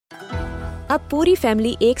अब पूरी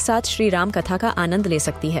फैमिली एक साथ श्री राम कथा का आनंद ले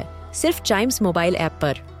सकती है सिर्फ चाइम्स मोबाइल ऐप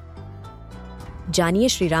पर। जानिए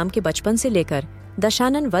श्री राम के बचपन से लेकर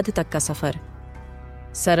दशानन वध तक का सफर।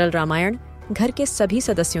 सरल रामायण घर के सभी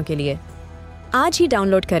सदस्यों के लिए। आज ही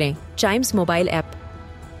डाउनलोड करें चाइम्स मोबाइल ऐप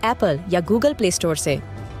एप्पल या गूगल प्ले स्टोर से।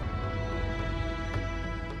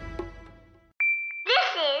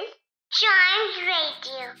 This is Chimes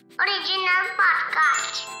Radio original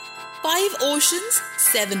podcast. 5 oceans,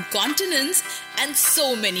 7 continents, and so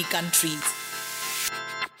many countries.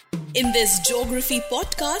 In this geography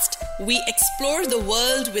podcast, we explore the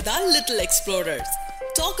world with our little explorers.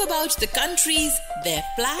 Talk about the countries, their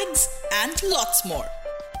flags, and lots more.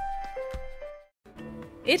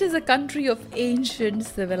 It is a country of ancient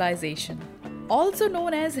civilization, also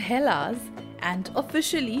known as Hellas and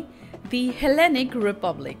officially the Hellenic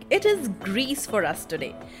Republic. It is Greece for us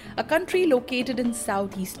today, a country located in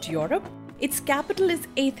Southeast Europe. Its capital is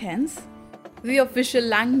Athens. The official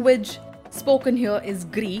language spoken here is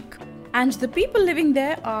Greek, and the people living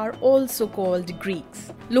there are also called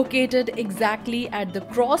Greeks. Located exactly at the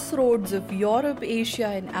crossroads of Europe, Asia,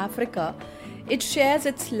 and Africa, it shares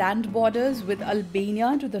its land borders with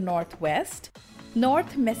Albania to the northwest,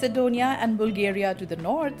 North Macedonia and Bulgaria to the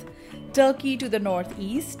north, Turkey to the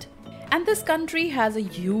northeast, and this country has a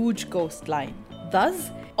huge coastline. Thus,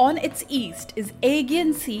 on its east is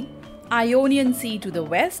Aegean Sea, Ionian Sea to the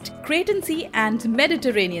west, Cretan Sea and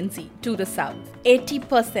Mediterranean Sea to the south.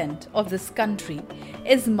 80% of this country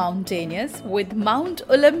is mountainous, with Mount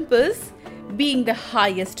Olympus being the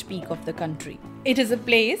highest peak of the country. It is a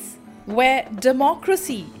place where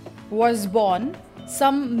democracy was born,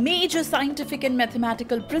 some major scientific and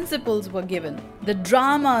mathematical principles were given, the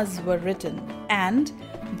dramas were written, and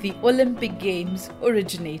the Olympic Games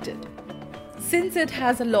originated. Since it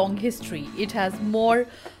has a long history, it has more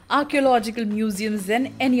archaeological museums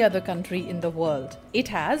than any other country in the world. It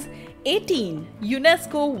has 18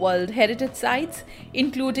 UNESCO World Heritage Sites,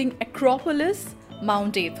 including Acropolis,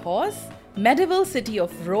 Mount Athos, medieval city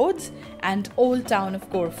of Rhodes, and old town of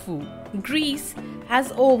Corfu. Greece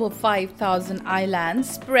has over 5,000 islands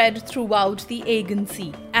spread throughout the Aegean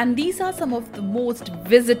Sea, and these are some of the most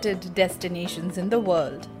visited destinations in the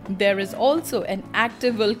world. There is also an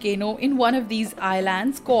active volcano in one of these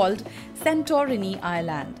islands called Santorini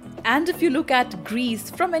Island. And if you look at Greece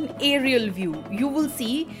from an aerial view, you will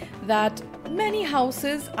see that many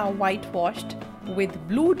houses are whitewashed with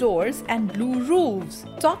blue doors and blue roofs.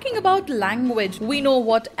 Talking about language, we know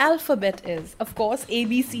what alphabet is. Of course,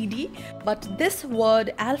 ABCD, but this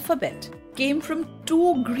word alphabet came from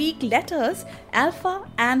 2 Greek letters, alpha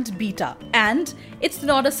and beta. And it's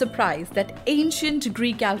not a surprise that ancient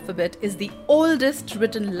Greek alphabet is the oldest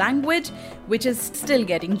written language which is still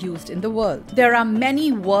getting used in the world. There are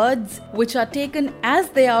many words which are taken as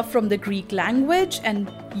they are from the Greek language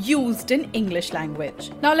and used in English language.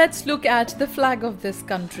 Now let's look at the flag of this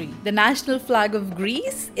country. The national flag of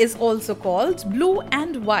Greece is also called blue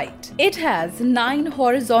and white. It has 9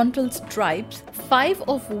 horizontal stripes, 5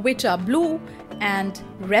 of which are blue and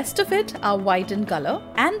rest of it are white in color.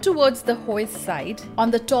 And towards the hoist side, on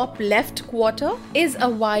the top left quarter, is a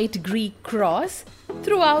white Greek cross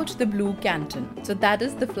throughout the blue canton. So that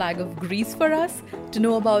is the flag of Greece for us. To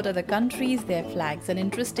know about other countries, their flags, and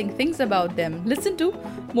interesting things about them, listen to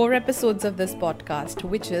more episodes of this podcast,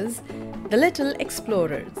 which is The Little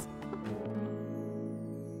Explorers.